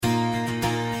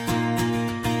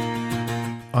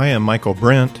I am Michael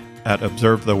Brent at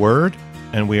Observe the Word,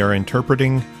 and we are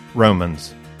interpreting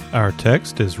Romans. Our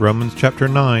text is Romans chapter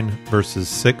 9, verses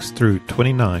 6 through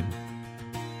 29.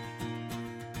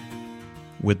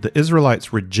 With the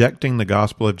Israelites rejecting the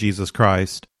gospel of Jesus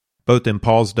Christ, both in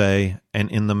Paul's day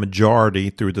and in the majority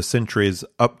through the centuries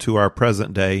up to our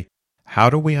present day, how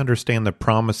do we understand the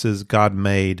promises God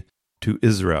made to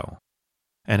Israel?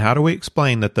 And how do we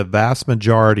explain that the vast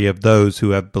majority of those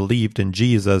who have believed in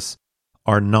Jesus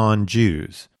are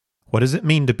non-Jews? What does it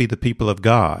mean to be the people of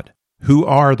God? Who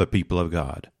are the people of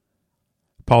God?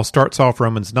 Paul starts off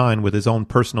Romans 9 with his own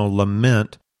personal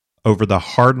lament over the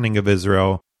hardening of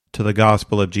Israel to the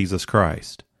gospel of Jesus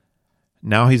Christ.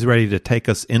 Now he's ready to take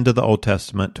us into the Old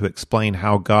Testament to explain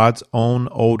how God's own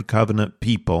Old Covenant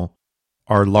people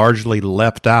are largely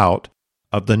left out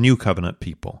of the New Covenant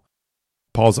people.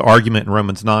 Paul's argument in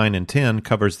Romans 9 and 10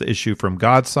 covers the issue from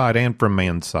God's side and from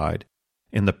man's side.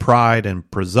 In the pride and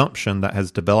presumption that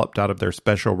has developed out of their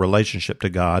special relationship to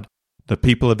God, the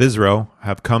people of Israel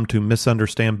have come to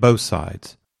misunderstand both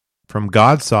sides. From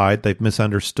God's side, they've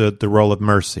misunderstood the role of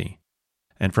mercy.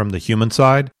 And from the human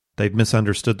side, they've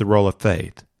misunderstood the role of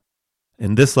faith.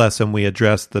 In this lesson, we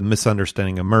address the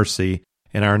misunderstanding of mercy.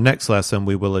 In our next lesson,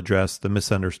 we will address the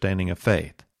misunderstanding of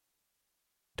faith.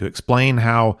 To explain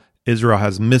how Israel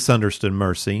has misunderstood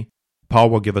mercy, Paul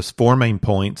will give us 4 main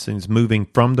points, and he's moving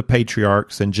from the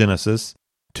patriarchs in Genesis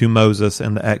to Moses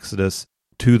and the Exodus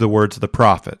to the words of the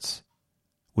prophets.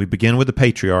 We begin with the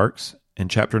patriarchs in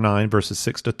chapter 9, verses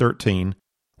 6 to 13,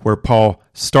 where Paul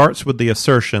starts with the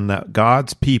assertion that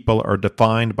God's people are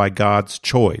defined by God's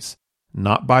choice,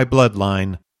 not by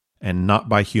bloodline and not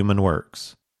by human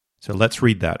works. So let's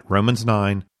read that, Romans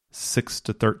 9, 6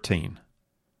 to 13.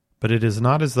 But it is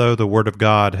not as though the word of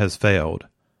God has failed.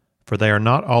 For they are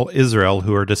not all Israel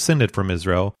who are descended from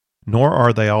Israel, nor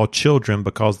are they all children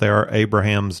because they are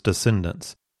Abraham's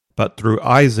descendants. But through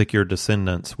Isaac your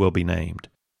descendants will be named.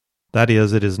 That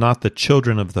is, it is not the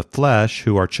children of the flesh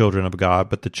who are children of God,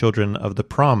 but the children of the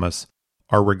promise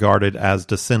are regarded as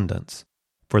descendants.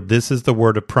 For this is the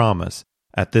word of promise,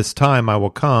 at this time I will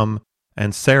come,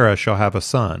 and Sarah shall have a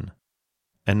son.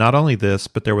 And not only this,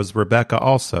 but there was Rebekah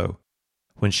also,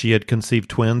 when she had conceived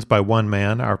twins by one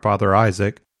man, our father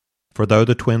Isaac. For though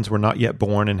the twins were not yet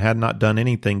born and had not done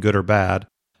anything good or bad,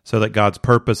 so that God's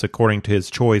purpose according to his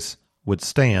choice would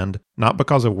stand, not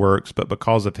because of works, but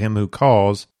because of him who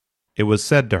calls, it was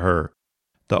said to her,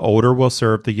 the older will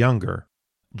serve the younger,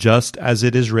 just as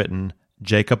it is written,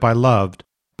 Jacob I loved,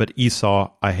 but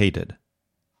Esau I hated.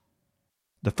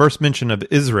 The first mention of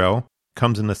Israel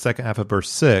comes in the second half of verse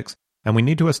 6, and we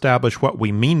need to establish what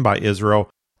we mean by Israel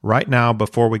right now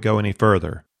before we go any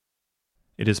further.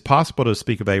 It is possible to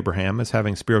speak of Abraham as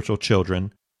having spiritual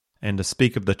children and to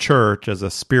speak of the church as a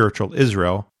spiritual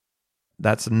Israel.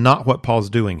 That's not what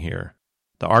Paul's doing here.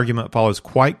 The argument follows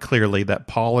quite clearly that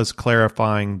Paul is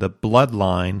clarifying the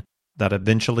bloodline that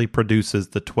eventually produces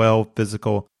the 12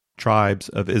 physical tribes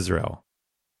of Israel.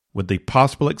 With the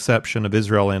possible exception of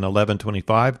Israel in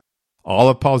 11:25, all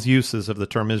of Paul's uses of the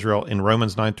term Israel in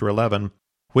Romans 9 through 11,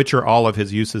 which are all of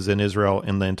his uses in Israel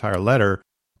in the entire letter,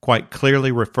 quite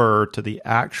clearly refer to the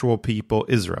actual people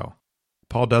Israel.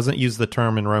 Paul doesn't use the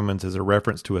term in Romans as a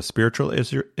reference to a spiritual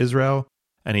Israel,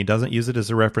 and he doesn't use it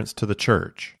as a reference to the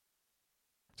church.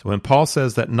 So when Paul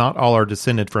says that not all are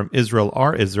descended from Israel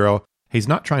are Israel, he's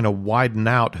not trying to widen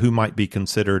out who might be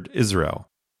considered Israel.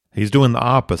 He's doing the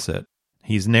opposite.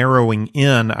 He's narrowing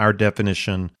in our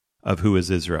definition of who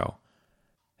is Israel.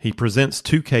 He presents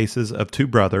 2 cases of 2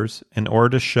 brothers in order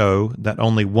to show that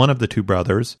only one of the 2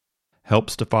 brothers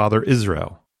helps to father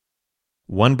Israel.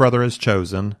 One brother is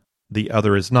chosen, the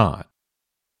other is not.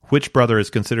 Which brother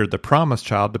is considered the promised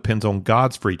child depends on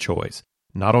God's free choice,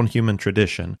 not on human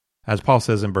tradition. As Paul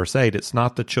says in verse 8, it's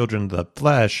not the children of the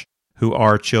flesh who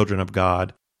are children of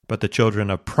God, but the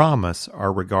children of promise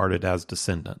are regarded as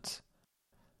descendants.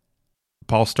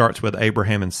 Paul starts with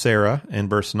Abraham and Sarah in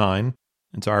verse 9,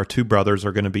 and so our 2 brothers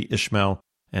are going to be Ishmael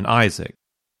and Isaac.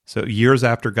 So years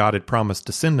after God had promised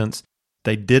descendants,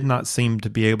 they did not seem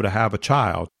to be able to have a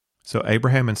child. So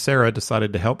Abraham and Sarah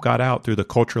decided to help God out through the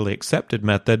culturally accepted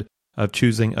method of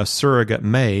choosing a surrogate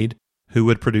maid who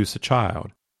would produce a child.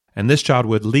 And this child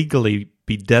would legally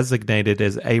be designated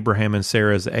as Abraham and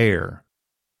Sarah's heir.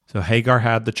 So Hagar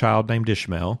had the child named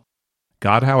Ishmael.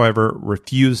 God, however,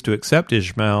 refused to accept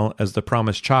Ishmael as the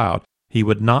promised child. He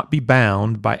would not be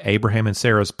bound by Abraham and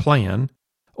Sarah's plan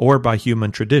or by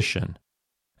human tradition.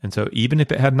 And so even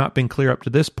if it had not been clear up to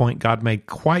this point, God made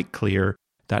quite clear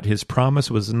that his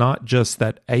promise was not just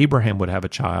that Abraham would have a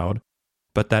child,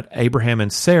 but that Abraham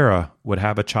and Sarah would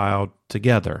have a child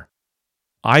together.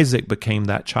 Isaac became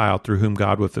that child through whom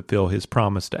God would fulfill his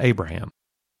promise to Abraham.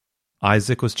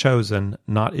 Isaac was chosen,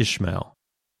 not Ishmael.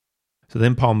 So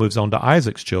then Paul moves on to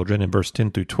Isaac's children in verse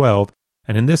 10 through 12,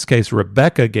 and in this case,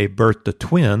 Rebekah gave birth to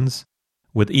twins,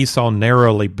 with Esau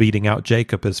narrowly beating out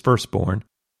Jacob as firstborn.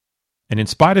 And in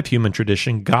spite of human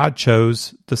tradition, God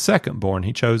chose the secondborn.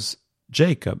 He chose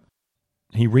Jacob.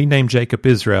 He renamed Jacob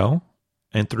Israel,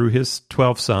 and through his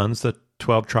 12 sons, the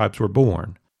 12 tribes were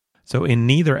born. So in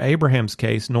neither Abraham's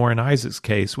case nor in Isaac's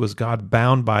case was God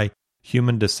bound by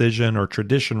human decision or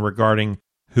tradition regarding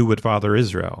who would father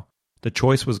Israel. The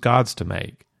choice was God's to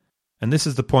make. And this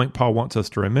is the point Paul wants us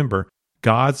to remember.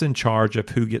 God's in charge of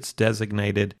who gets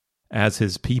designated as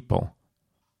his people.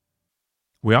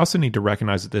 We also need to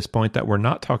recognize at this point that we're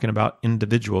not talking about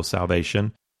individual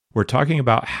salvation. We're talking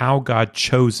about how God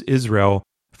chose Israel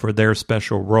for their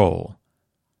special role.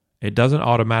 It doesn't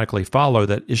automatically follow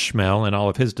that Ishmael and all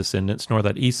of his descendants, nor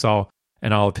that Esau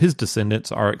and all of his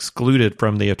descendants are excluded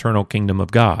from the eternal kingdom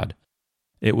of God.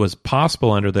 It was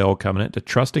possible under the Old Covenant to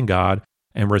trust in God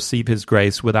and receive his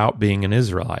grace without being an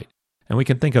Israelite. And we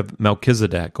can think of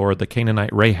Melchizedek or the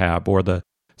Canaanite Rahab or the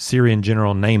Syrian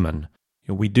general Naaman.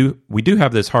 We do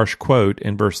have this harsh quote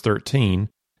in verse 13,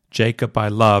 Jacob I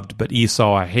loved, but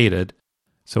Esau I hated.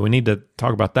 So we need to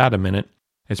talk about that a minute.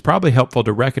 It's probably helpful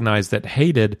to recognize that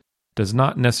hated does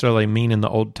not necessarily mean in the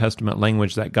Old Testament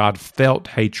language that God felt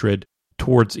hatred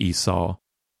towards Esau,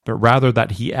 but rather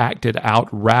that he acted out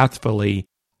wrathfully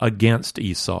against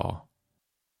Esau.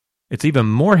 It's even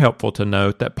more helpful to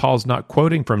note that Paul's not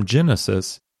quoting from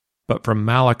Genesis, but from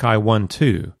Malachi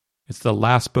 1:2. It's the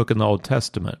last book in the Old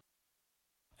Testament.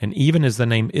 And even as the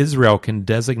name Israel can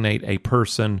designate a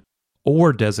person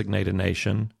or designate a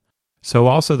nation, so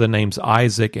also the names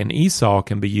Isaac and Esau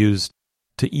can be used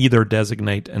to either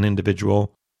designate an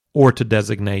individual or to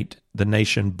designate the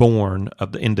nation born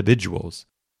of the individuals.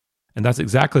 And that's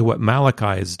exactly what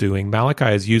Malachi is doing.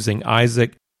 Malachi is using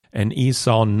Isaac and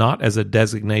Esau not as a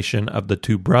designation of the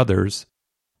two brothers,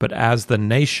 but as the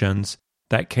nations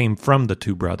that came from the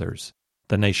two brothers,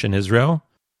 the nation Israel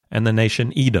and the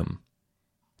nation Edom.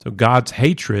 So God's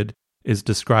hatred is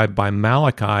described by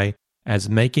Malachi as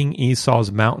making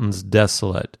Esau's mountains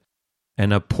desolate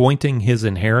and appointing his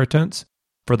inheritance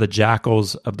for the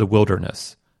jackals of the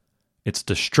wilderness. It's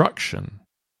destruction.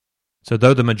 So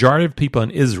though the majority of people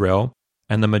in Israel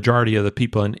and the majority of the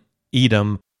people in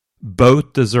Edom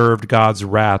both deserved God's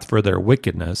wrath for their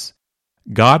wickedness,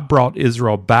 God brought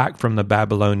Israel back from the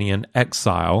Babylonian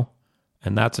exile,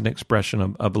 and that's an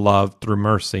expression of love through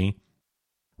mercy,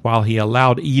 while he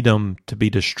allowed Edom to be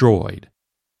destroyed.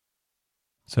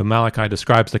 So Malachi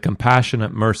describes the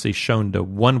compassionate mercy shown to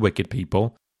one wicked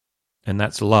people, and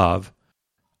that's love,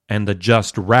 and the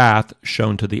just wrath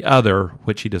shown to the other,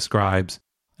 which he describes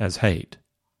as hate.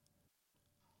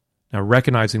 Now,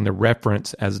 recognizing the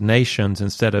reference as nations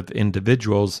instead of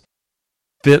individuals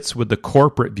fits with the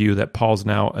corporate view that Paul's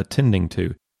now attending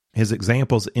to. His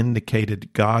examples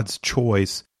indicated God's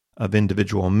choice of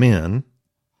individual men.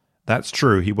 That's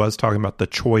true. He was talking about the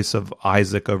choice of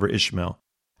Isaac over Ishmael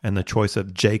and the choice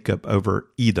of Jacob over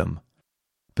Edom.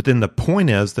 But then the point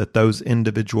is that those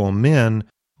individual men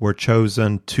were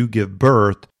chosen to give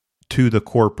birth to the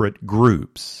corporate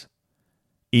groups.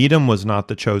 Edom was not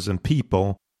the chosen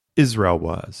people, Israel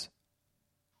was.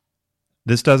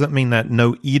 This doesn't mean that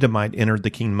no Edomite entered the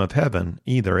kingdom of heaven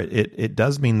either. It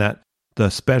does mean that the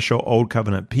special Old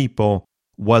Covenant people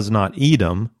was not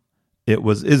Edom, it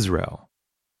was Israel.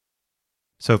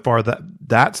 So far,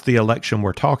 that's the election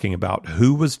we're talking about.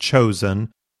 Who was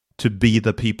chosen to be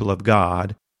the people of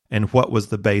God, and what was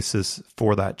the basis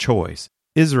for that choice?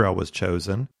 Israel was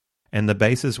chosen, and the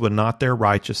basis was not their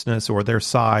righteousness or their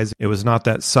size. It was not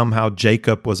that somehow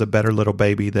Jacob was a better little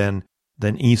baby than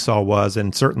Esau was,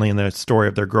 and certainly in the story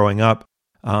of their growing up,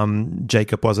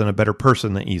 Jacob wasn't a better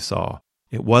person than Esau.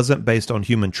 It wasn't based on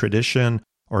human tradition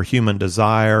or human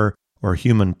desire or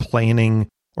human planning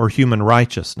or human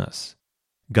righteousness.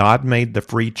 God made the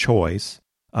free choice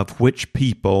of which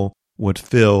people would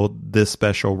fill this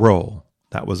special role.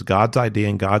 That was God's idea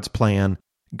and God's plan,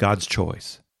 God's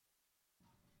choice.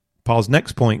 Paul's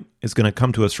next point is going to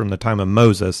come to us from the time of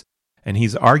Moses, and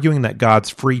he's arguing that God's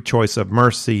free choice of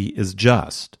mercy is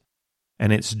just.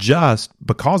 And it's just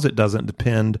because it doesn't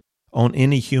depend on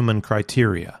any human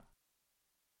criteria.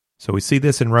 So we see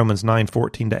this in Romans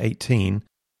 9:14-18.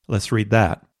 Let's read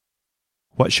that.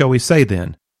 What shall we say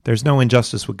then? There's no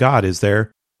injustice with God, is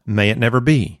there? May it never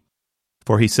be.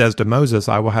 For he says to Moses,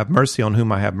 I will have mercy on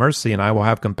whom I have mercy, and I will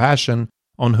have compassion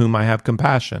on whom I have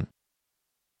compassion.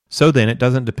 So then, it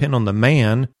doesn't depend on the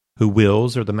man who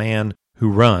wills or the man who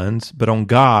runs, but on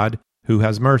God who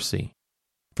has mercy.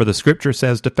 For the scripture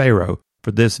says to Pharaoh, For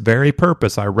this very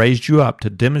purpose I raised you up to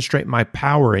demonstrate my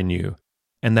power in you,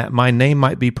 and that my name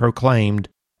might be proclaimed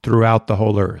throughout the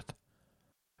whole earth.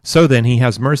 So then he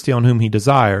has mercy on whom he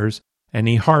desires, and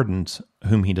he hardens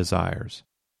whom he desires.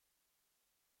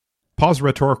 Paul's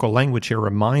rhetorical language here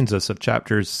reminds us of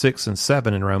chapters 6 and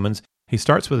 7 in Romans. He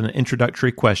starts with an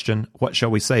introductory question, what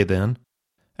shall we say then?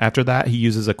 After that, he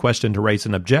uses a question to raise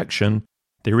an objection.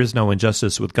 There is no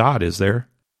injustice with God, is there?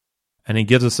 And he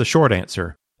gives us a short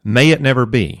answer, may it never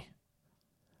be.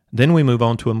 Then we move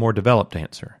on to a more developed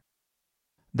answer.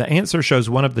 The answer shows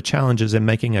one of the challenges in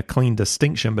making a clean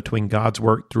distinction between God's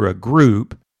work through a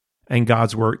group and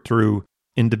God's work through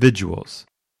individuals.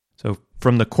 So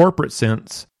from the corporate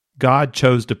sense, God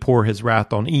chose to pour his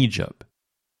wrath on Egypt,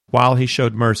 while he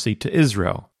showed mercy to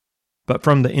Israel. But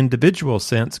from the individual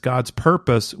sense, God's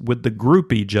purpose with the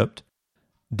group Egypt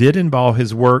did involve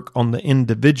his work on the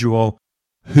individual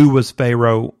who was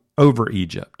Pharaoh over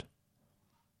Egypt.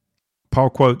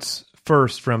 Paul quotes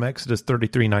first from Exodus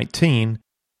 33:19,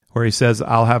 where he says,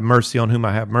 I'll have mercy on whom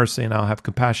I have mercy, and I'll have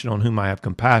compassion on whom I have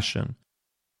compassion.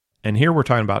 And here we're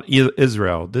talking about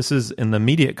Israel. This is in the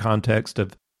immediate context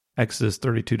of Exodus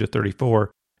 32-34.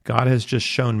 God has just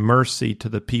shown mercy to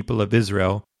the people of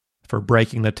Israel for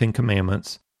breaking the Ten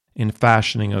Commandments in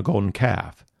fashioning a golden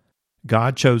calf.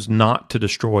 God chose not to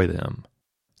destroy them.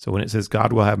 So when it says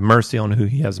God will have mercy on who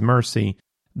he has mercy,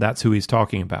 that's who he's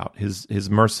talking about, his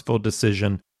merciful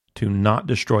decision to not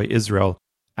destroy Israel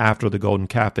after the golden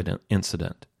calf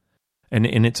incident. And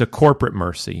it's a corporate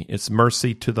mercy. It's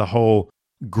mercy to the whole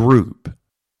group.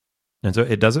 And so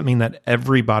it doesn't mean that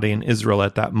everybody in Israel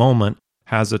at that moment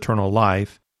has eternal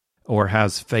life or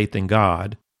has faith in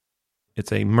God.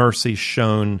 It's a mercy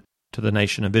shown to the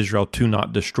nation of Israel to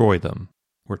not destroy them.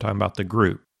 We're talking about the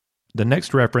group. The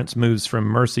next reference moves from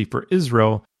mercy for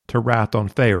Israel to wrath on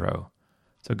Pharaoh.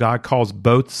 So God calls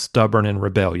both stubborn and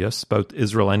rebellious. Both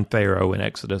Israel and Pharaoh in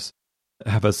Exodus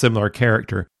have a similar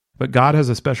character. But God has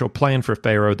a special plan for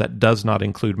Pharaoh that does not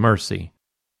include mercy.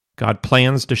 God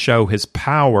plans to show his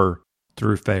power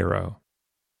through Pharaoh.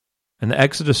 And the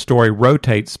Exodus story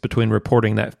rotates between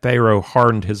reporting that Pharaoh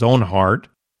hardened his own heart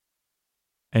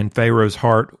and Pharaoh's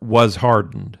heart was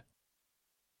hardened.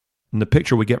 And the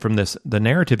picture we get from this, the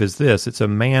narrative is this: it's a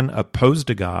man opposed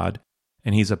to God,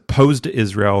 and he's opposed to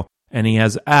Israel, and he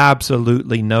has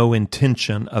absolutely no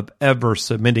intention of ever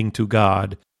submitting to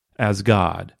God as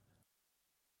God.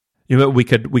 You know, we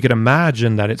could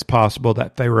imagine that it's possible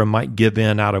that Pharaoh might give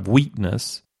in out of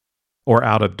weakness or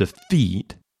out of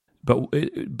defeat,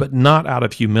 but not out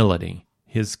of humility.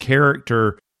 His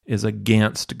character is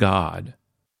against God.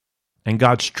 And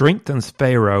God strengthens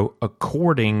Pharaoh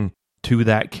according to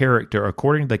that character,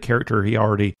 according to the character he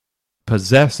already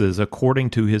possesses,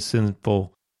 according to his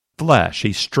sinful flesh.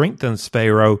 He strengthens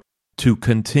Pharaoh to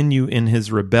continue in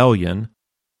his rebellion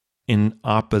in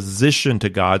opposition to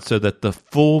God, so that the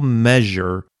full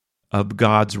measure of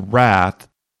God's wrath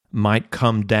might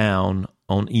come down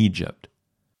on Egypt.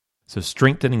 So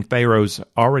strengthening Pharaoh's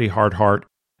already hard heart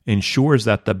ensures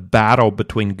that the battle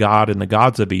between God and the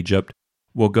gods of Egypt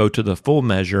will go to the full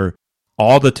measure.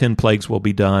 All the 10 plagues will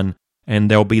be done,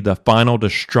 and there'll be the final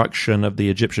destruction of the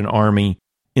Egyptian army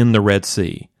in the Red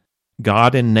Sea.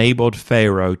 God enabled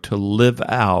Pharaoh to live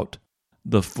out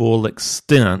the full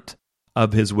extent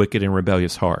of his wicked and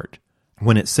rebellious heart.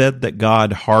 When it said that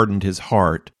God hardened his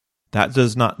heart, that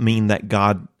does not mean that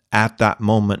God at that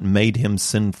moment made him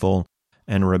sinful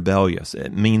and rebellious.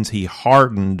 It means he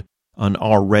hardened an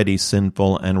already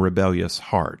sinful and rebellious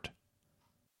heart.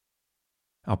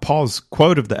 Now, Paul's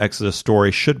quote of the Exodus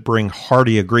story should bring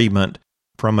hearty agreement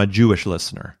from a Jewish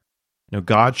listener. You know,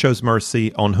 God shows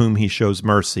mercy on whom he shows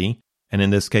mercy, and in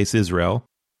this case Israel,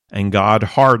 and God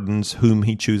hardens whom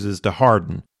he chooses to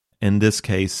harden, in this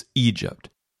case Egypt.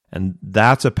 And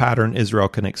that's a pattern Israel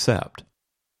can accept.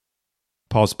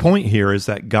 Paul's point here is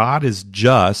that God is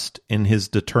just in his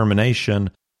determination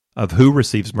of who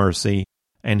receives mercy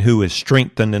and who is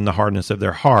strengthened in the hardness of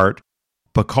their heart,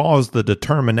 because the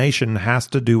determination has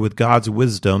to do with God's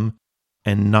wisdom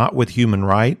and not with human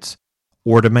rights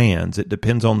or demands. It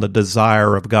depends on the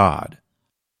desire of God.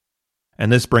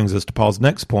 And this brings us to Paul's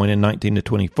next point in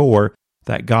 19-24,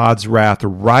 that God's wrath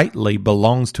rightly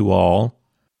belongs to all,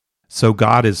 so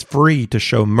God is free to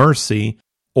show mercy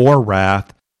or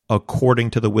wrath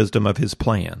according to the wisdom of his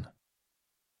plan.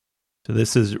 So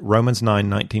this is Romans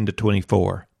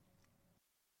 9:19-24.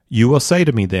 You will say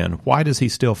to me then, why does he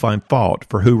still find fault?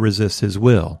 For who resists his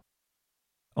will?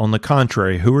 On the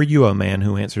contrary, who are you, O man,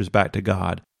 who answers back to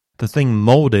God? The thing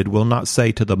molded will not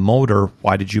say to the molder,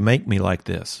 why did you make me like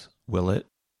this? Will it?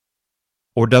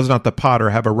 Or does not the potter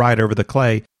have a right over the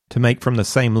clay to make from the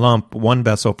same lump one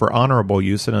vessel for honorable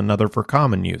use and another for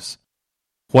common use?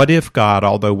 What if God,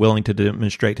 although willing to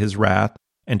demonstrate his wrath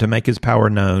and to make his power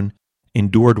known,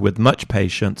 endured with much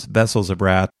patience vessels of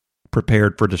wrath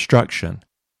prepared for destruction?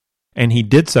 And he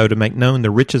did so to make known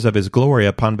the riches of his glory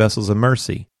upon vessels of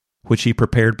mercy, which he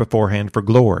prepared beforehand for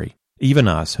glory, even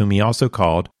us, whom he also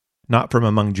called, not from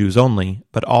among Jews only,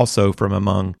 but also from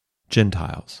among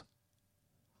Gentiles.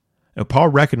 Now, Paul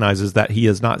recognizes that he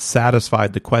has not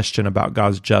satisfied the question about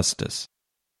God's justice.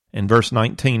 In verse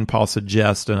 19, Paul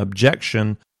suggests an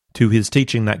objection to his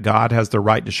teaching that God has the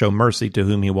right to show mercy to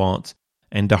whom he wants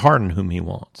and to harden whom he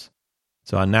wants.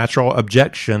 So a natural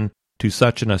objection to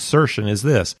such an assertion is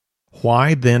this: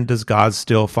 why then does God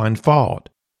still find fault?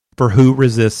 For who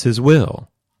resists his will?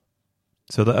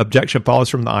 So the objection follows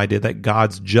from the idea that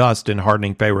God's just in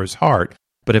hardening Pharaoh's heart.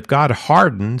 But if God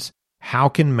hardens, how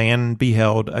can man be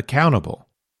held accountable?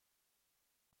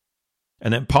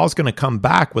 And then Paul's going to come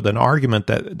back with an argument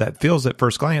that feels at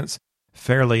first glance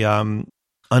fairly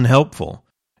unhelpful.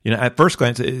 At first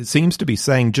glance, it seems to be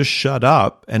saying just shut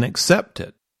up and accept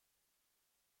it.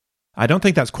 I don't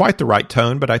think that's quite the right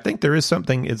tone, but I think there is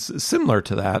something it's similar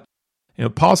to that.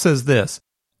 Paul says this: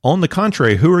 on the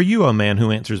contrary, who are you, O man,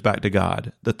 who answers back to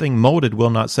God? The thing molded will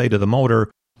not say to the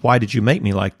molder, why did you make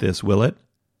me like this, will it?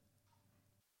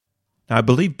 Now, I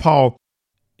believe Paul,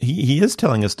 he is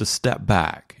telling us to step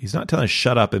back. He's not telling us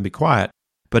shut up and be quiet,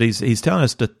 but he's telling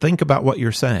us to think about what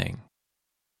you're saying.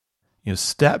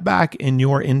 Step back in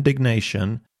your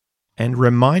indignation and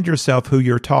remind yourself who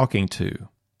you're talking to.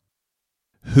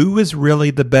 Who is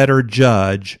really the better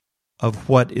judge of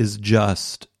what is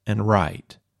just and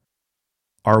right?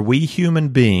 Are we human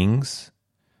beings?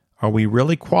 Are we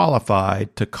really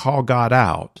qualified to call God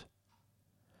out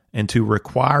and to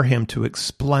require him to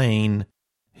explain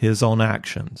his own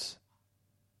actions?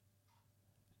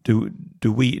 Do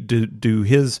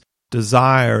his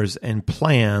desires and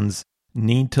plans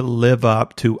need to live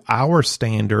up to our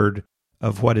standard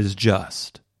of what is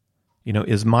just?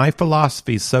 Is my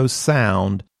philosophy so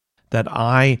sound that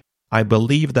I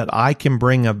believe that I can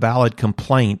bring a valid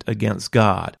complaint against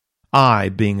God? I,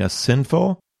 being a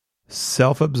sinful,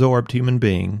 self-absorbed human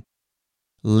being,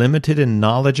 limited in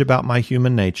knowledge about my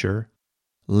human nature,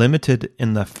 limited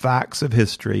in the facts of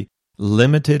history,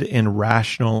 limited in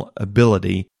rational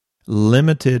ability,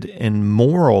 limited in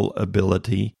moral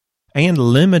ability, and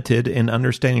limited in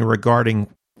understanding regarding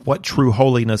what true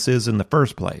holiness is in the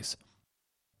first place.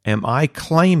 Am I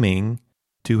claiming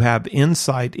to have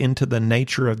insight into the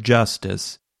nature of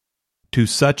justice to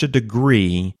such a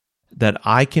degree that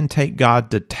I can take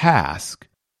God to task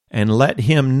and let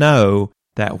him know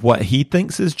that what he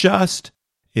thinks is just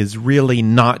is really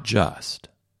not just?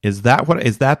 Is that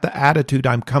the attitude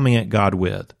I'm coming at God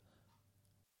with?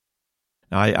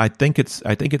 Now, I think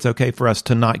it's okay for us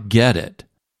to not get it.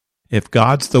 If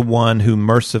God's the one who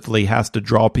mercifully has to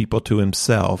draw people to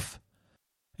himself,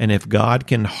 and if God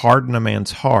can harden a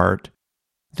man's heart,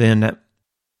 then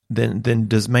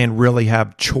does man really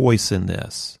have choice in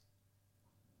this?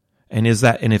 And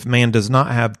if man does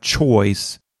not have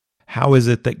choice, how is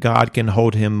it that God can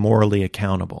hold him morally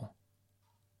accountable?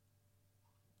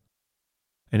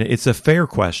 And it's a fair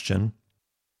question.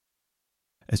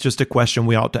 It's just a question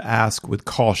we ought to ask with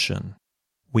caution.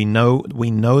 We know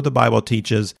the Bible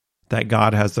teaches that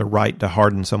God has the right to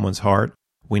harden someone's heart.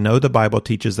 We know the Bible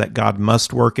teaches that God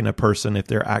must work in a person if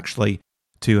they're actually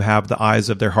to have the eyes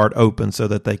of their heart open so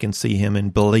that they can see him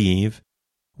and believe.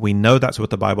 We know that's what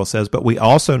the Bible says, but we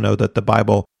also know that the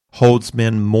Bible holds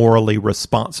men morally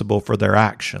responsible for their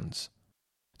actions.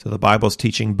 So the Bible's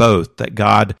teaching both that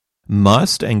God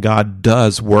must and God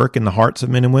does work in the hearts of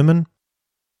men and women,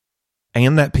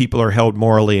 and that people are held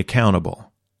morally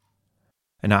accountable.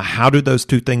 And now, how do those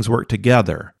two things work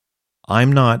together?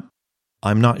 I'm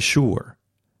not sure,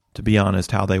 to be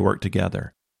honest, how they work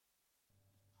together.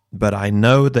 But I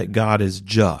know that God is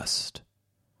just.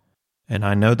 And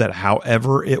I know that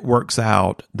however it works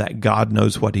out, that God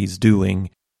knows what he's doing,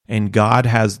 and God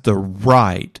has the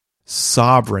right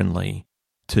sovereignly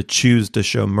to choose to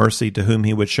show mercy to whom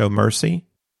he would show mercy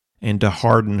and to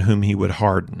harden whom he would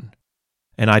harden.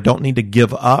 And I don't need to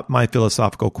give up my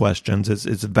philosophical questions.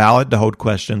 It's valid to hold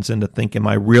questions and to think, am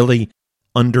I really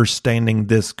understanding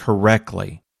this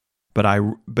correctly?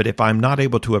 But if I'm not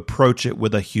able to approach it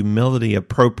with a humility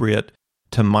appropriate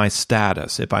to my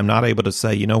status, if I'm not able to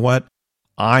say, you know what,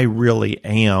 I really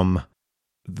am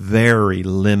very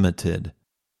limited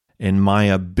in my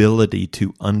ability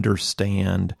to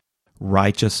understand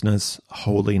righteousness,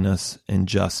 holiness, and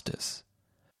justice.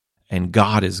 And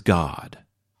God is God.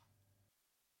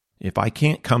 if I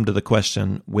can't come to the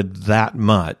question with that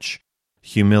much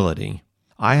humility,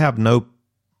 I have no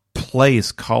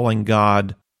place calling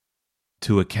God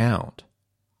to account.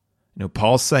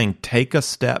 Paul's saying, take a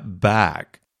step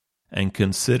back and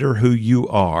consider who you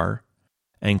are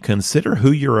and consider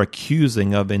who you're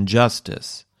accusing of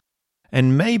injustice.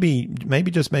 And maybe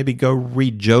go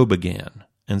read Job again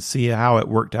and see how it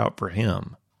worked out for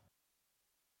him.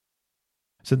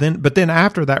 But then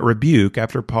after that rebuke,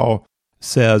 after Paul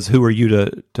says, who are you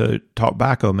to talk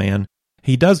back, O man?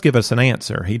 He does give us an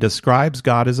answer. He describes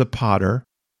God as a potter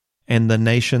and the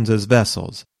nations as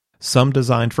vessels, some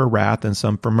designed for wrath and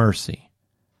some for mercy.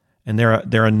 And there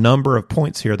are a number of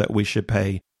points here that we should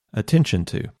pay attention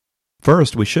to.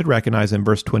 First, we should recognize in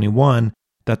verse 21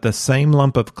 that the same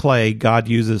lump of clay God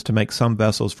uses to make some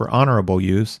vessels for honorable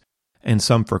use and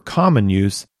some for common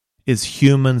use is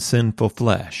human sinful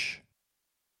flesh.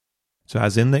 So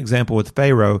as in the example with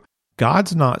Pharaoh,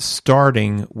 God's not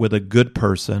starting with a good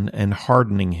person and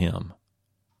hardening him.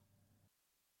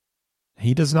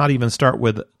 He does not even start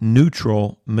with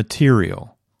neutral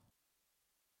material.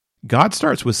 God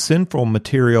starts with sinful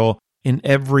material in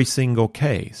every single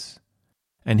case.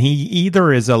 And he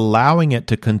either is allowing it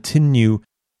to continue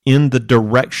in the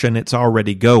direction it's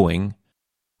already going,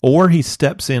 or he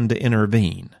steps in to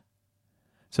intervene.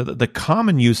 So that the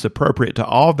common use appropriate to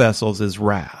all vessels is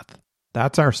wrath.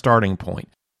 That's our starting point.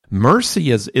 Mercy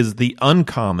is the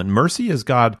uncommon. Mercy is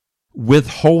God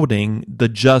withholding the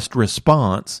just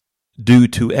response due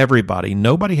to everybody.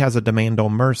 Nobody has a demand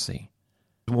on mercy.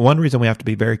 One reason we have to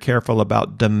be very careful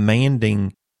about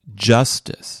demanding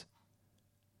justice.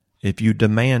 If you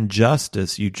demand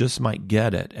justice, you just might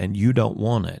get it, and you don't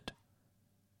want it.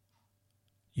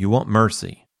 You want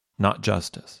mercy, not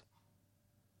justice.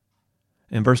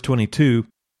 In verse 22,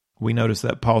 we notice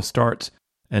that Paul starts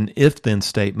an if-then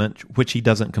statement, which he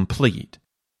doesn't complete.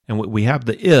 And we have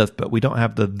the if, but we don't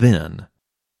have the then.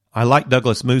 I like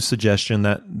Douglas Moo's suggestion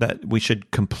that we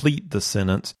should complete the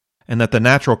sentence, and that the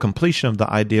natural completion of the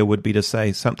idea would be to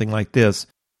say something like this: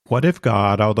 what if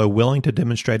God, although willing to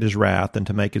demonstrate his wrath and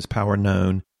to make his power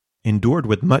known, endured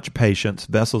with much patience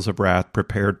vessels of wrath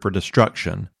prepared for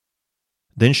destruction?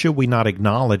 Then should we not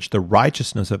acknowledge the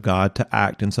righteousness of God to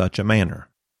act in such a manner?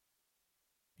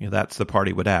 That's the part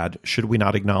he would add. Should we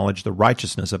not acknowledge the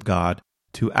righteousness of God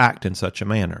to act in such a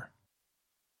manner?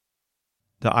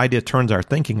 The idea turns our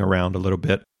thinking around a little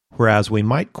bit, whereas we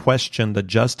might question the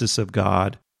justice of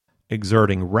God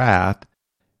exerting wrath,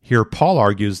 here Paul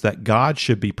argues that God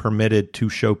should be permitted to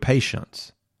show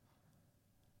patience.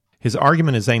 His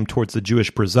argument is aimed towards the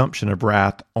Jewish presumption of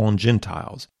wrath on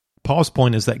Gentiles. Paul's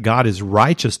point is that God is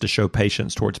righteous to show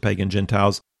patience towards pagan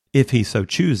Gentiles if he so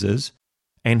chooses,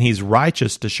 and he's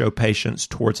righteous to show patience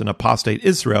towards an apostate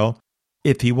Israel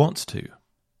if he wants to.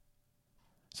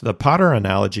 So the potter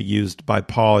analogy used by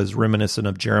Paul is reminiscent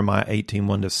of Jeremiah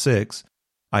 18:1-6,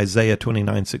 Isaiah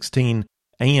 29:16,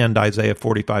 and Isaiah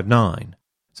 45:9.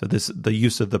 So the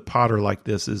use of the potter like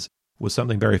this was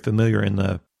something very familiar in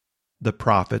the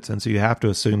prophets, and so you have to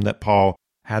assume that Paul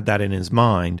had that in his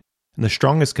mind. And the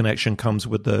strongest connection comes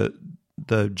with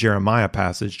the Jeremiah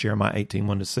passage, Jeremiah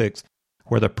 18:1-6,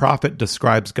 where the prophet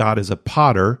describes God as a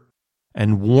potter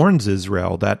and warns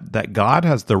Israel that God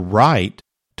has the right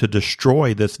to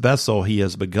destroy this vessel he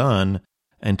has begun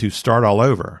and to start all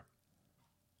over.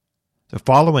 So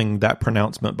following that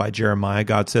pronouncement by Jeremiah,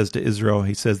 God says to Israel,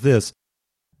 he says this: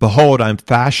 "Behold, I'm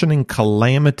fashioning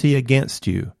calamity against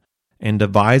you and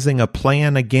devising a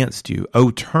plan against you. O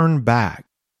turn back,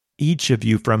 each of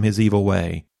you from his evil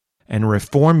way, and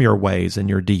reform your ways and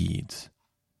your deeds."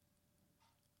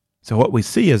 So what we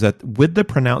see is that with the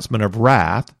pronouncement of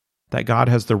wrath, that God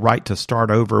has the right to start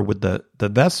over with the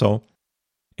vessel,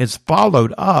 is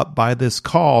followed up by this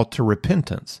call to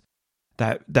repentance.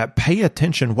 That pay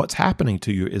attention what's happening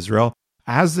to you, Israel.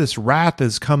 As this wrath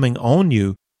is coming on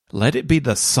you, let it be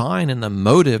the sign and the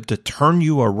motive to turn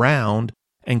you around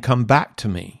and come back to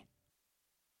me.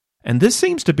 And this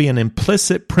seems to be an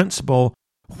implicit principle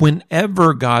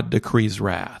whenever God decrees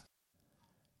wrath.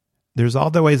 There's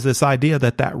always this idea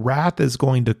that wrath is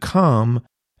going to come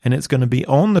and it's going to be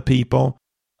on the people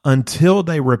until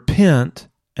they repent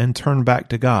and turn back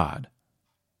to God.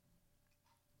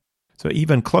 So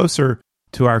even closer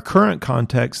to our current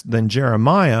context than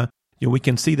Jeremiah, we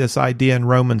can see this idea in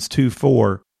Romans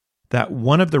 2:4, that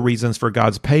one of the reasons for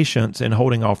God's patience in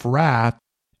holding off wrath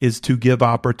is to give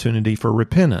opportunity for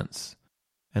repentance.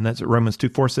 And that's what Romans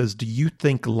 2:4 says: "Do you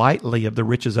think lightly of the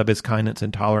riches of his kindness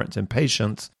and tolerance and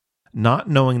patience, not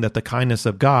knowing that the kindness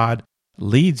of God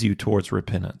leads you towards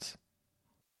repentance?"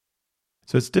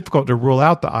 So it's difficult to rule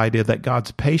out the idea that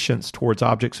God's patience towards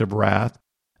objects of wrath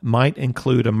might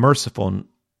include a merciful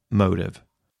motive.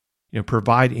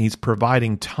 He's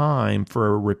providing time for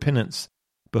a repentance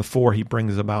before he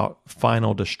brings about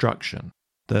final destruction.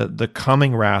 The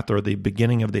coming wrath, or the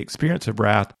beginning of the experience of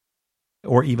wrath,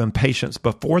 or even patience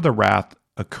before the wrath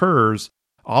occurs,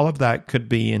 all of that could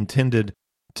be intended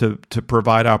to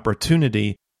provide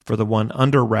opportunity for the one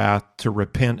under wrath to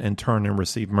repent and turn and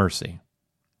receive mercy.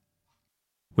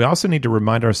 We also need to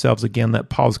remind ourselves again that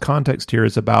Paul's context here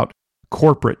is about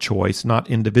corporate choice, not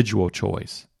individual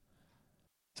choice.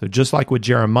 So just like with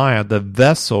Jeremiah, the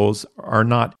vessels are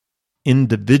not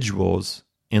individuals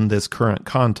in this current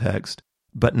context,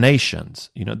 but nations.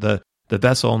 The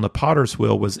vessel on the potter's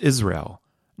wheel was Israel,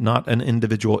 not an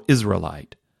individual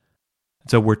Israelite.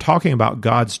 So we're talking about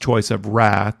God's choice of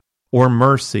wrath or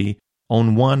mercy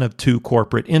on one of two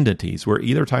corporate entities. We're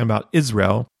either talking about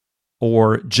Israel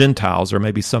or Gentiles, or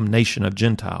maybe some nation of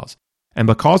Gentiles. And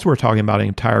because we're talking about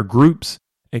entire groups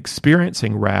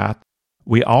experiencing wrath,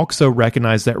 we also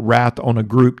recognize that wrath on a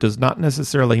group does not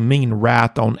necessarily mean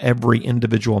wrath on every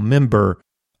individual member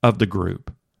of the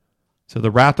group. So the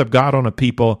wrath of God on a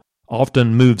people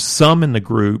often moves some in the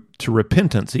group to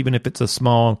repentance, even if it's a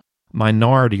small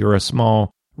minority or a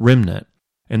small remnant.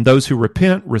 And those who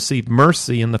repent receive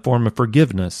mercy in the form of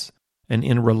forgiveness and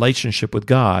in relationship with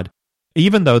God,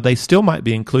 even though they still might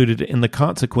be included in the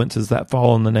consequences that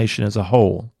fall on the nation as a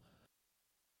whole.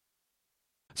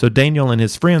 So Daniel and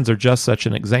his friends are just such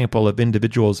an example of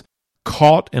individuals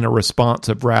caught in a response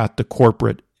of wrath to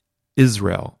corporate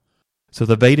Israel. So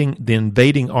the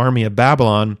invading army of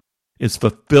Babylon is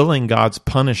fulfilling God's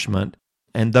punishment,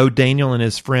 and though Daniel and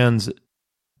his friends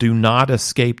do not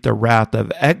escape the wrath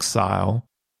of exile,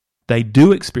 they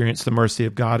do experience the mercy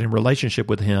of God in relationship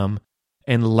with Him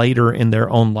and later in their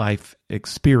own life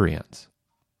experience.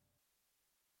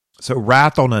 So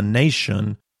wrath on a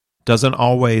nation doesn't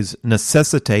always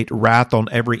necessitate wrath on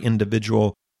every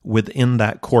individual within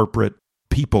that corporate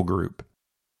people group.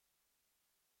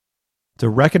 So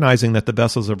recognizing that the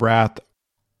vessels of wrath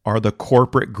are the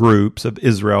corporate groups of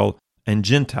Israel and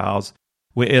Gentiles,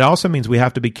 it also means we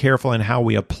have to be careful in how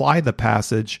we apply the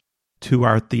passage to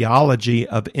our theology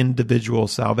of individual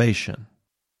salvation.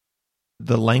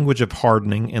 The language of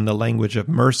hardening and the language of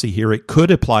mercy here, it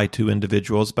could apply to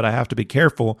individuals, but I have to be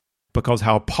careful because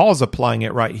how Paul's applying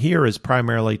it right here is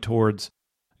primarily towards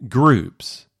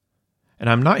groups. And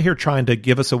I'm not here trying to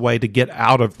give us a way to get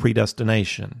out of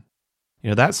predestination.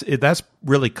 That's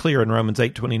really clear in Romans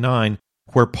 8:29,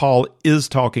 where Paul is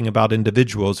talking about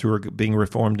individuals who are being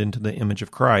reformed into the image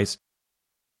of Christ.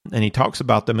 And he talks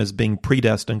about them as being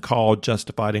predestined, called,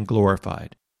 justified, and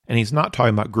glorified. And he's not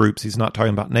talking about groups, he's not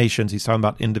talking about nations, he's talking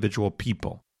about individual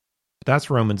people.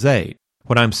 That's Romans 8.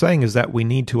 What I'm saying is that we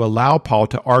need to allow Paul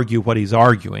to argue what he's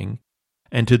arguing,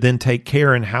 and to then take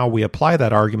care in how we apply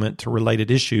that argument to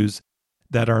related issues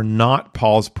that are not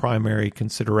Paul's primary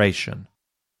consideration.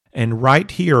 And right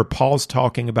here, Paul's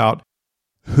talking about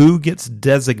who gets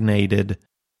designated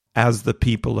as the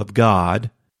people of God,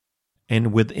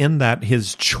 and within that,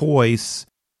 his choice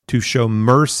to show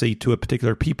mercy to a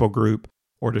particular people group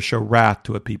or to show wrath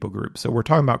to a people group. So we're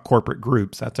talking about corporate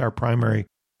groups. That's our primary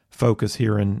focus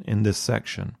here in this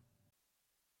section.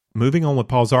 Moving on with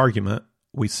Paul's argument,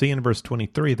 we see in verse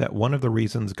 23 that one of the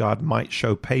reasons God might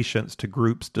show patience to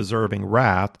groups deserving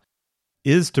wrath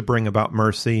is to bring about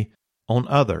mercy on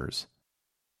others.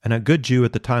 And a good Jew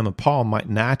at the time of Paul might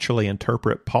naturally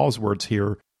interpret Paul's words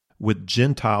here with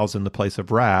Gentiles in the place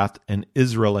of wrath and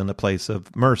Israel in the place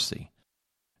of mercy.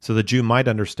 So the Jew might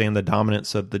understand the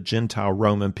dominance of the Gentile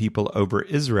Roman people over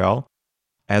Israel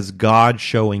as God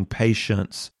showing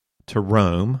patience to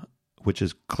Rome, which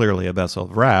is clearly a vessel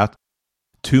of wrath,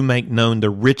 to make known the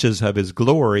riches of His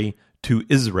glory to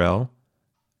Israel,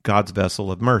 God's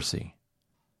vessel of mercy.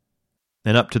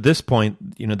 And up to this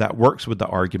point, that works with the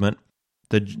argument.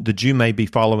 The Jew may be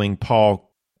following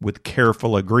Paul with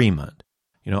careful agreement.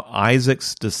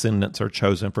 Isaac's descendants are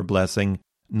chosen for blessing,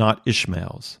 not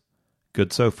Ishmael's.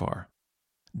 Good so far.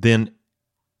 Then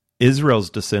Israel's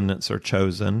descendants are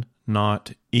chosen,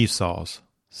 not Esau's.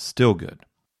 Still good.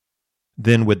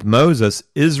 Then with Moses,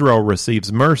 Israel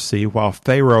receives mercy while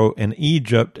Pharaoh and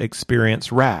Egypt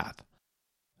experience wrath.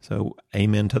 So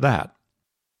amen to that.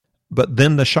 But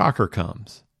then the shocker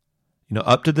comes.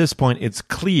 Up to this point, it's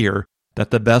clear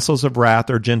that the vessels of wrath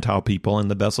are Gentile people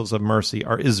and the vessels of mercy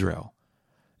are Israel.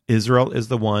 Israel is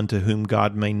the one to whom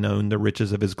God made known the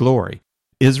riches of His glory.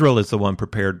 Israel is the one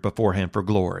prepared beforehand for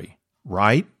glory.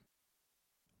 Right?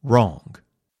 Wrong.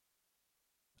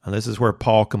 And this is where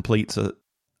Paul completes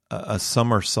a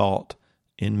somersault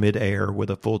in midair with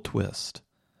a full twist.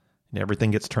 And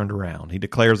everything gets turned around. He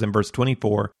declares in verse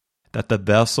 24 that the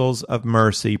vessels of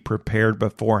mercy prepared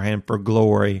beforehand for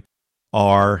glory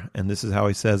are, and this is how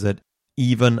he says it,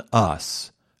 even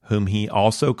us, whom he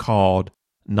also called,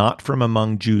 not from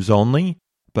among Jews only,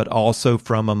 but also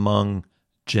from among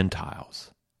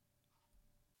Gentiles.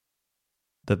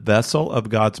 The vessel of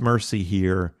God's mercy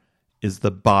here is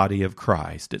the body of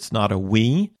Christ. It's not a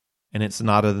we, and it's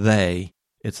not a they,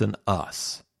 it's an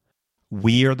us.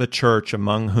 We are the church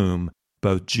among whom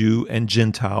both Jew and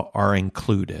Gentile are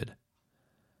included.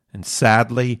 And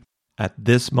sadly, at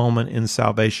this moment in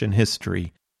salvation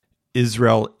history,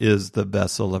 Israel is the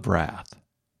vessel of wrath.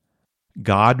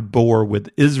 God bore with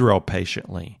Israel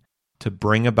patiently to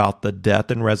bring about the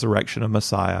death and resurrection of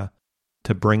Messiah,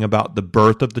 to bring about the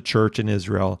birth of the church in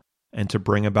Israel, and to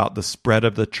bring about the spread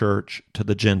of the church to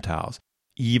the Gentiles.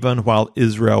 Even while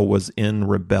Israel was in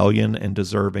rebellion and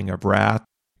deserving of wrath,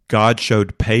 God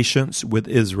showed patience with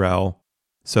Israel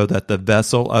so that the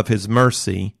vessel of his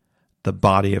mercy, the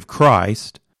body of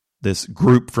Christ, this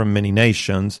group from many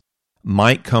nations,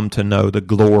 might come to know the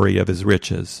glory of his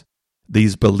riches.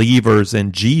 These believers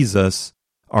in Jesus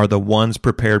are the ones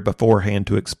prepared beforehand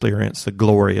to experience the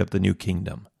glory of the new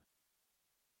kingdom.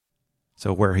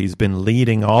 So where he's been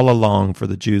leading all along for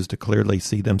the Jews to clearly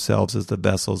see themselves as the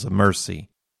vessels of mercy,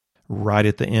 right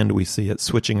at the end we see it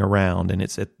switching around, and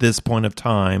it's at this point of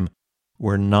time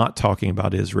we're not talking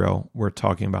about Israel, we're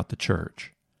talking about the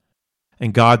church.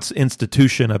 And God's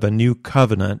institution of a new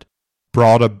covenant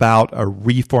brought about a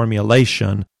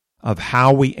reformulation of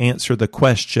how we answer the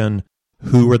question,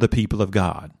 who are the people of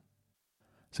God?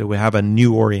 So we have a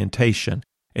new orientation.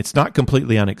 It's not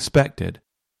completely unexpected.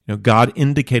 God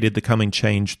indicated the coming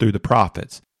change through the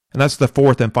prophets. And that's the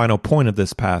fourth and final point of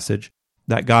this passage,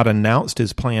 that God announced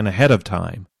his plan ahead of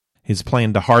time, his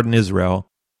plan to harden Israel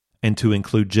and to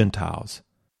include Gentiles.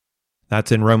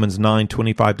 That's in Romans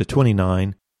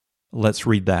 9:25-29. Let's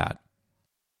read that.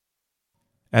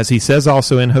 As he says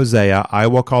also in Hosea, I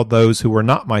will call those who were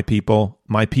not my people,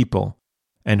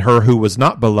 and her who was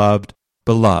not beloved,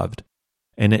 beloved.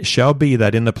 And it shall be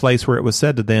that in the place where it was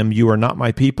said to them, you are not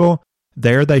my people,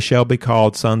 there they shall be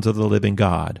called sons of the living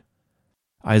God.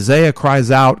 Isaiah cries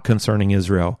out concerning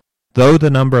Israel, though the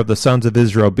number of the sons of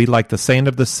Israel be like the sand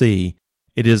of the sea,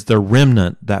 it is the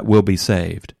remnant that will be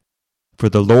saved. For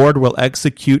the Lord will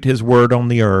execute his word on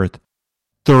the earth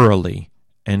thoroughly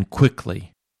and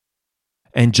quickly.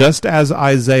 And just as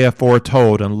Isaiah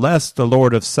foretold, unless the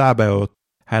Lord of Sabaoth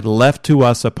had left to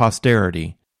us a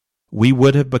posterity, we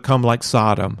would have become like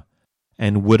Sodom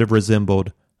and would have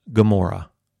resembled Gomorrah.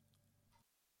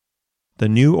 The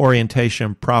new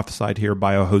orientation prophesied here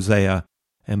by Hosea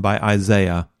and by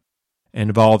Isaiah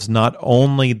involves not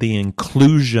only the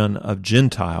inclusion of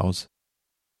Gentiles,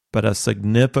 but a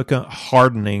significant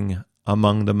hardening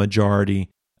among the majority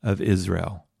of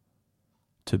Israel.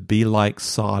 To be like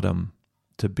Sodom,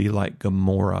 to be like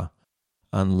Gomorrah,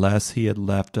 unless he had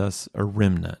left us a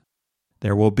remnant.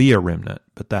 There will be a remnant,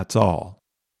 but that's all.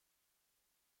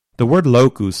 The word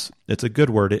locus, it's a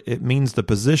good word. It means the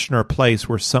position or place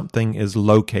where something is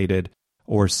located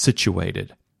or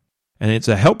situated. And it's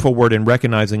a helpful word in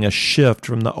recognizing a shift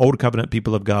from the Old Covenant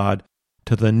people of God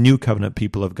to the New Covenant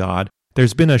people of God.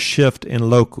 There's been a shift in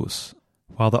locus.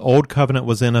 While the Old Covenant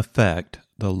was in effect,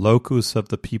 the locus of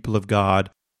the people of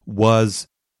God was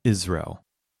Israel,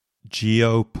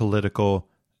 geopolitical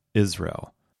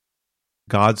Israel.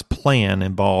 God's plan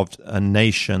involved a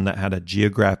nation that had a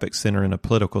geographic center and a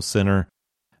political center,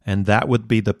 and that would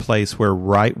be the place where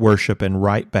right worship and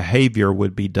right behavior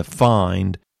would be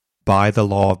defined by the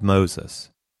law of Moses.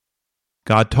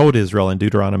 God told Israel in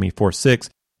Deuteronomy 4:6,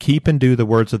 keep and do the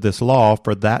words of this law,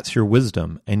 for that's your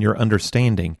wisdom and your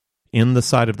understanding in the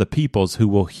sight of the peoples who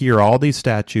will hear all these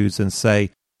statutes and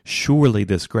say, surely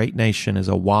this great nation is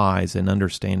a wise and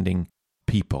understanding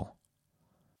people.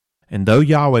 And though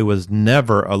Yahweh was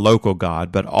never a local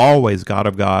God, but always God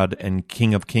of God and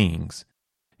King of kings,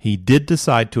 he did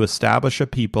decide to establish a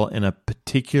people in a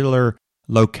particular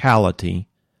locality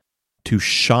to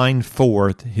shine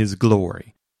forth his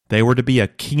glory. They were to be a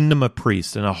kingdom of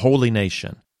priests and a holy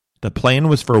nation. The plan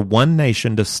was for one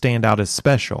nation to stand out as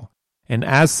special, and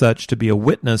as such to be a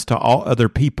witness to all other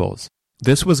peoples.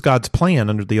 This was God's plan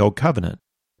under the Old Covenant.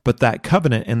 But that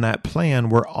covenant and that plan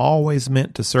were always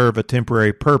meant to serve a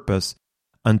temporary purpose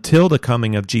until the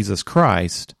coming of Jesus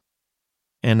Christ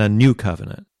and a new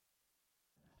covenant.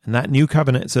 And that new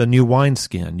covenant is a new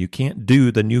wineskin. You can't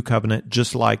do the new covenant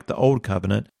just like the old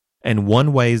covenant. And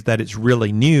one way that it's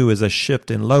really new is a shift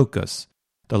in locus.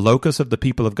 The locus of the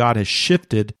people of God has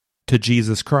shifted to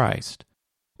Jesus Christ.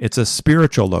 It's a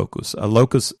spiritual locus, a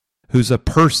locus who's a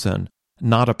person,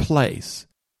 not a place.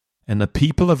 And the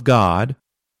people of God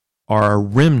are a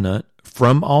remnant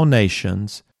from all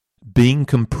nations, being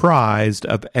comprised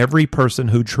of every person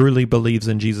who truly believes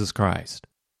in Jesus Christ.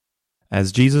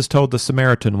 As Jesus told the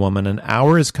Samaritan woman, an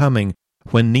hour is coming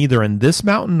when neither in this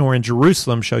mountain nor in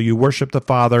Jerusalem shall you worship the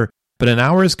Father, but an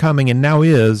hour is coming, and now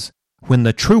is, when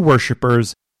the true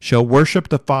worshipers shall worship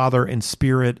the Father in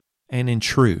spirit and in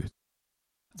truth.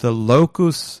 The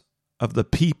locus of the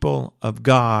people of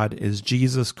God is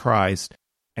Jesus Christ,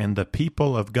 and the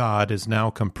people of God is now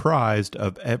comprised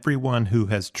of everyone who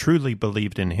has truly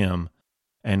believed in him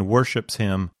and worships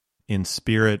him in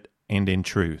spirit and in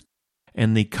truth.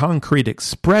 And the concrete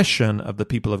expression of the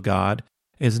people of God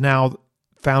is now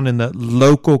found in the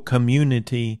local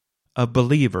community of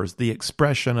believers, the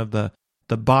expression of the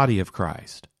body of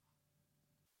Christ.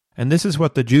 And this is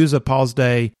what the Jews of Paul's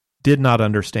day did not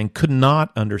understand, could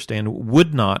not understand,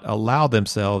 would not allow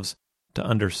themselves to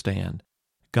understand.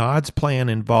 God's plan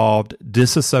involved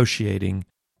disassociating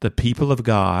the people of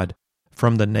God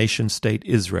from the nation-state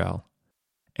Israel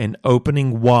and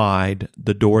opening wide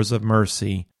the doors of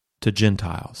mercy to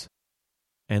Gentiles.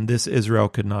 And this Israel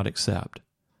could not accept.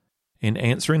 In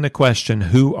answering the question,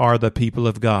 who are the people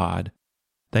of God,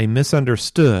 they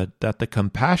misunderstood that the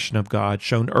compassion of God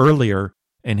shown earlier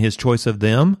in his choice of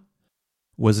them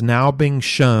was now being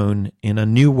shown in a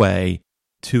new way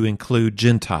to include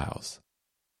Gentiles.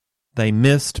 They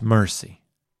missed mercy.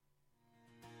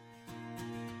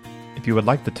 If you would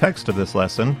like the text of this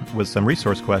lesson with some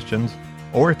resource questions,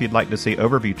 or if you'd like to see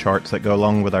overview charts that go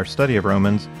along with our study of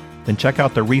Romans, then check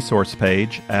out the resource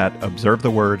page at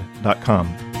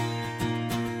observetheword.com.